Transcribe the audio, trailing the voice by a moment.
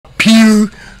appeal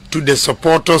to the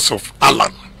supporters of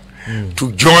Alan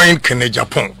to join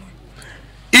Agyapong.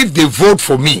 If they vote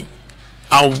for me,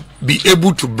 I'll be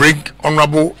able to bring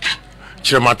Honorable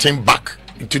Chirmatin back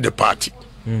into the party.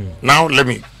 Now let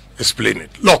me explain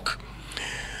it. Look,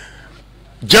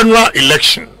 general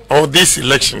election or this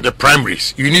election, the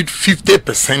primaries, you need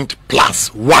 50%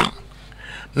 plus 1,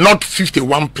 not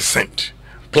 51%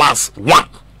 plus 1.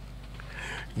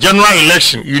 General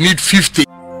election, you need 50.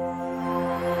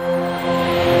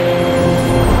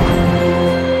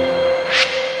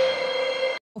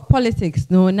 Politics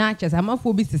no not just I'm a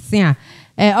phobia to say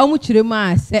almost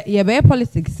chirema say ye be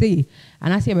politics say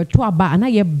and I say be to aba and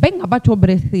I bang about to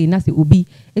breath say na say obi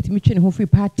etimi twe ne ho free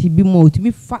party bi mo to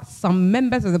be some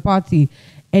members of the party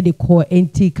at the core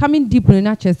NT coming deep in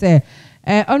not just say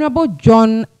Honorable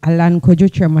John Alan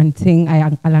Kojo Chairman thing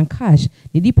Alan Cash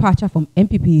the departure from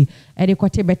NPP at the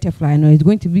quarter butterfly no is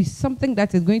going to be something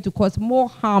that is going to cause more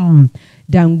harm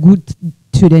than good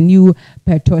to the new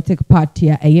patriotic party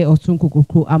a year or soon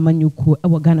kuku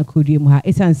amanyuku Ghana Kodium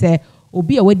it's and say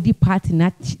obi a wedi party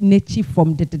nachi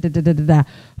from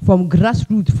from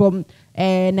grassroots from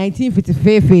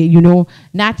 1955 you know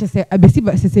not just say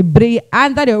abesi bray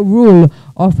under the rule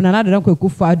of Nana Dankwa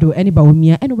Akufo-Addo any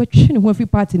bawumia and we try no free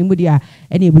party ni mudia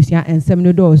any ebusia and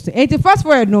seminal doors 81st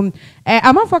word no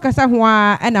amanfo kasa ho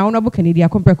a na Honorable Canadian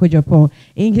compare Agyapong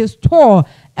in his tour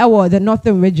the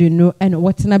northern region no and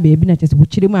what's na baby na just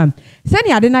wuchiri man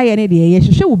sani ade na ye ne de ye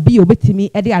hwehwe obi obetimi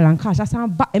e de Alan Cash asan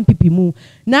ba MPP mu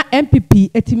na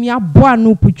MPP etimi aboa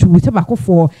no puchu se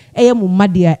bakofo eye mu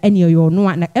made ene yo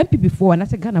no na MPP for na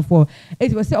se Ghana for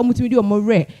it was say omutimi di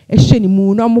omore e hwe ni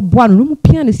mu na omoboa no mu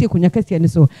pia na se konya kase ne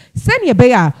so sani e be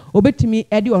ya obetimi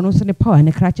e de ono so ne power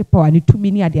ne krache power ne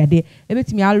tumi ni ade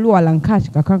ebetimi alo Alan Cash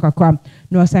kakra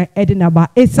no san e de na ba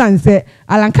esanse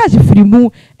Alan Cash firi mu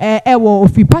wo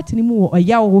ofi party ni mu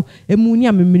oyawo emu ni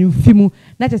amemenu fimu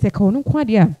na te se ka ono kwa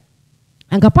de a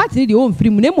anka party ni de o mfiri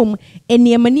mu na mom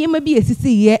eniema bi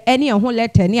esisi ye ene ho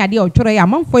letter ni ade otwore ya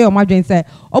manfo ye o madwen se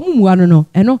omumu ano no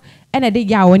eno ene de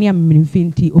ya woni amemenu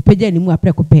finti opagya ni mu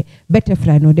aprekope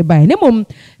butterfly no de bai na mom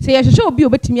se ye hwehwe obi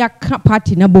obetimi aka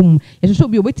party na bom ye hwehwe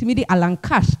obi obetimi de Alan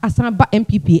Cash asan ba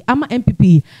MPP ama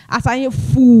MPP asan ye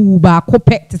fu ba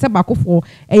kope te se ba kofo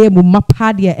eye mu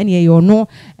mapa de ene ye no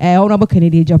Honorable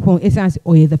Canadian Agyapong essence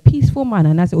oye the peaceful man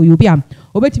and as oyo bi am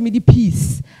obetimi di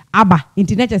peace aba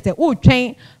internet say o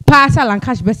twen pass Alan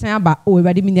Cash besan aba o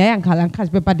everybody mi na ya Alan Cash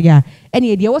bepa de a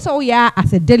ene de wo so ya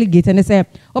as a delegate and say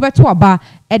obeto aba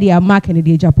e de mark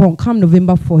Canadian Agyapong come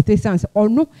November 4th essence or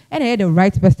no ene the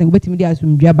right person obetimi de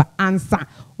asumdua ba answer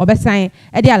obesan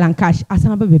e de Alan Cash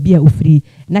asan ba bia ofiri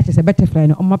na che say butterfly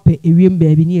no omape ewiem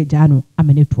ba bi ni eja no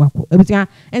amane to akọ ebutia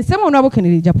ensem Honorable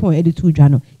Canadian Agyapong e de tu dwa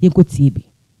no yenko tie.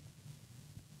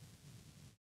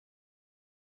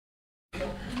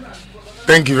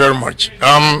 Thank you very much.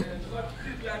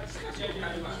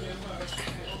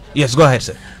 Yes, go ahead,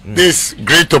 sir. This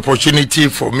great opportunity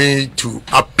for me to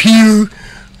appeal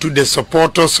to the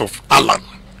supporters of Alan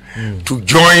to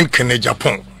join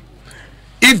Agyapong.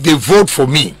 If they vote for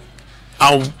me,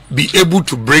 I'll be able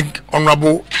to bring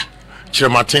Honorable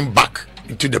Chirmatin back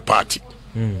into the party.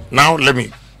 Now let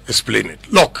me explain it.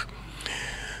 Look,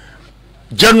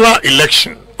 general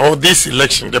election or this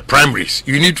election, the primaries,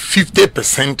 you need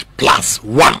 50% plus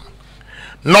 1,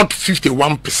 not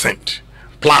 51%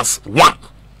 plus 1.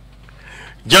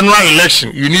 General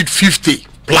election, you need 50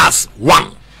 plus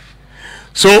 1.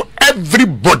 So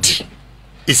everybody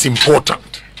is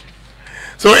important.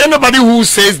 So anybody who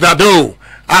says that, oh,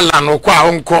 Alan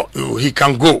Okwa, he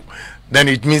can go, then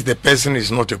it means the person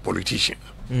is not a politician.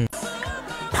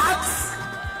 Parks,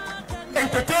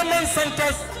 entertainment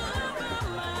centers,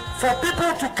 for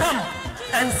people to come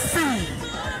and see.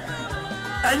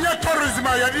 And your tourism,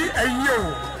 and you,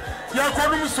 you're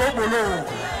going so below.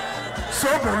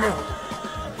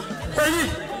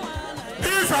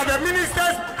 These are the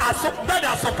ministers that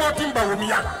are supporting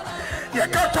Bawumia. Your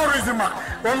tourism,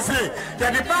 one say,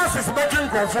 the bus is making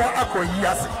go for a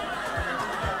years.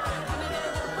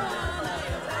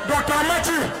 Dr.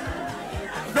 Machi,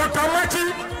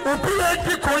 who PhD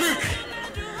colleague,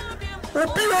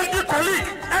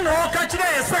 and all catching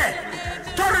say,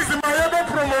 tourism I ever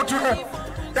promote you.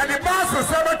 That the bus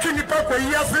is ever trying to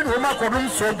years in Homakodum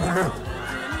so below.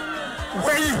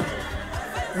 When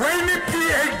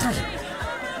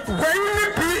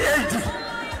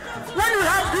you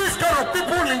have these kind of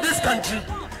people in this country,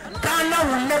 Ghana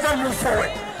will never move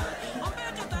forward.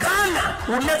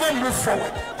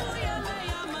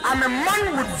 I'm a man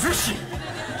with vision.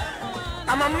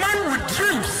 I'm a man with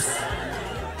dreams.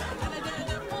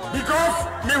 Because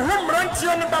the home run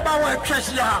baba wa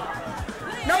treasure.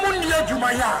 Namundi Eye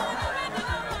Jumaya.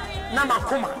 Na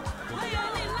makuma.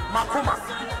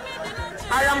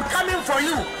 I am coming for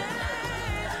you.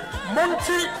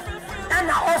 Monty and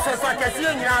the officer I can see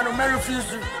in Yano may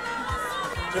refuse you.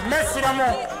 The Messiramo.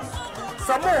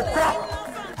 Some more crop.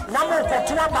 Namo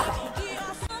Kotuaba.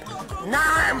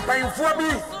 Now I'm paying for me.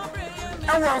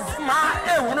 I was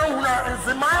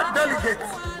my delegate.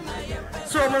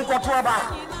 So Monkotuaba.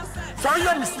 So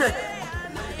your mistake.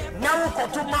 Now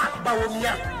Kotuma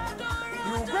Bawomia.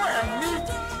 You go and meet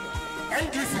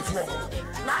NDC4.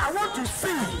 Now I want to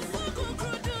see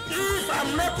if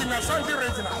I'm not in Ashanti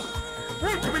regional.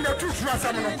 Want to be the two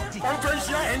Suasano on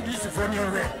Trenchia NDC4 near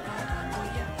red.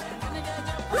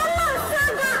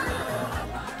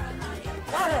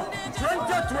 Wow,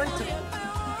 2020.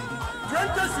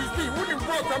 2016, wouldn't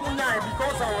vote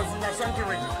because I was in Ashanti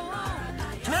region.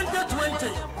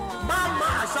 2020, Mama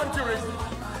Ashanti region.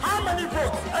 How many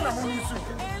votes? And I'm going to see.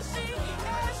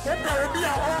 There will be a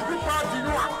whole group party.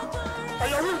 I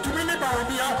want to be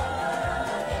Bawomia.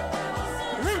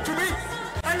 Want to be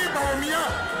any Bawomia.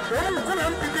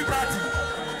 NPP party.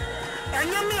 And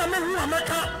you mean who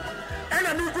America and a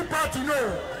new group party no.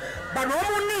 But no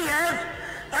money here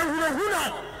and who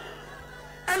not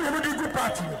and who the group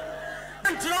party.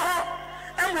 And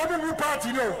who group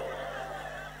party no.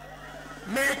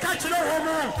 May catch no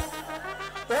home.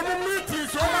 Home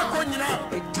meetings over Konina.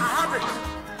 I have it.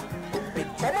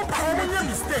 Home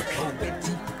mistake.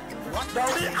 There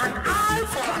will be an eye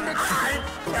for an eye,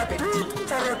 a tooth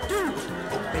for a tooth.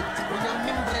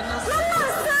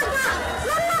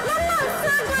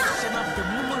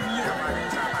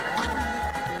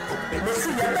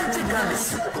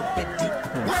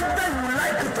 Whether you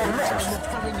like it or not,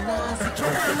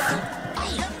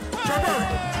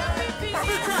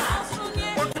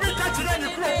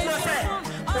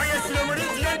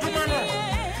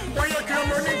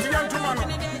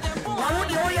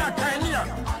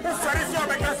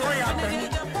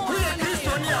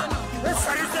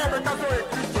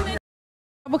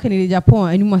 Abokan in Japan,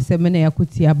 and you must have many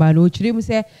akuti abano. Chirimu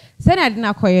say, Senad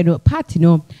na koyedo party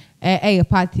no. A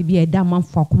party be a damn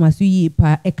for Kumasuyi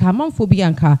pa a common for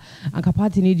Bianca and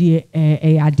party need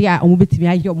a idea and will be me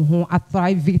a young home at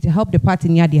Thrive to help the party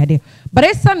near the idea. But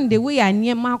it's Sunday way I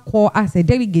near my call as a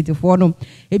delegate for them.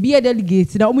 A be a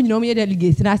delegate, no me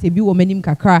delegate, and as a be woman in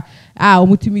Kakra,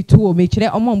 Mutimi too, make sure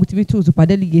Mutimi too, super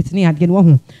delegate near again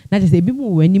one. That is a bit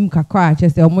more when Nim Kakra,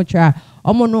 just a mucha.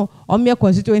 Omono omia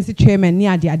constituency chairman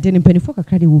near the adeni penifo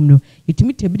kakra woman it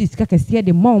meet a bit kakasia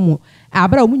de momo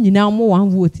abra omu nyina mo one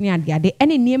vote near the ade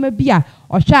any niema bia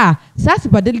osha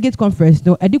sasipa delegate conference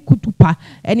no edi kutupa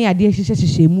any ade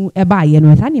hihye mu eba ye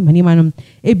no tani manima no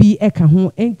ebi eka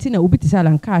ho enti na obi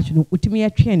tisala nkaach no utimi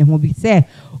atwe ne ho bi se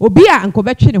obi a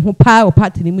ankobetwe ne ho pa o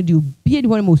party ne mu di obi edi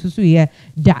ho mo susu ye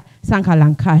da sanka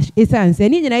lankash esanse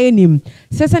ni nyina yenim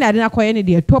sese na ade na koye ne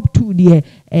de top 2 de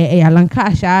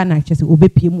lankash na chese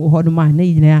obepiem ohodo ma na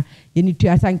nyina yeni tu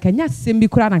asanka nya sembi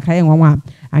kura na kaye nwanwa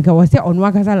anka wo se onu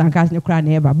akasa lankash ne kura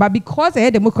na eba but because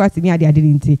democracy ni ade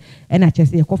nti na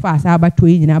chese ye kofa asa abato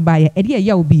nyina ba ye ede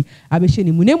ya obi abehye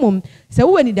ne mu nemum se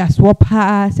wo ni da so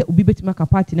pa se obi betima ka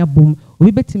party na bom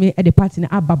obi betime e de party na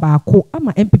ababa ko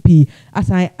ama NPP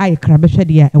asan aye krabehwe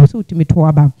de ya e wo se utimi to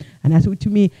aba ana se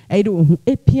utimi e de ohun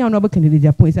epia no abokan in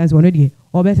Japan sense one de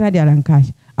obesa de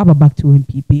lankash aba back to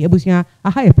NPP ebusia a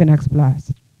higher Penax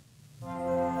Plus.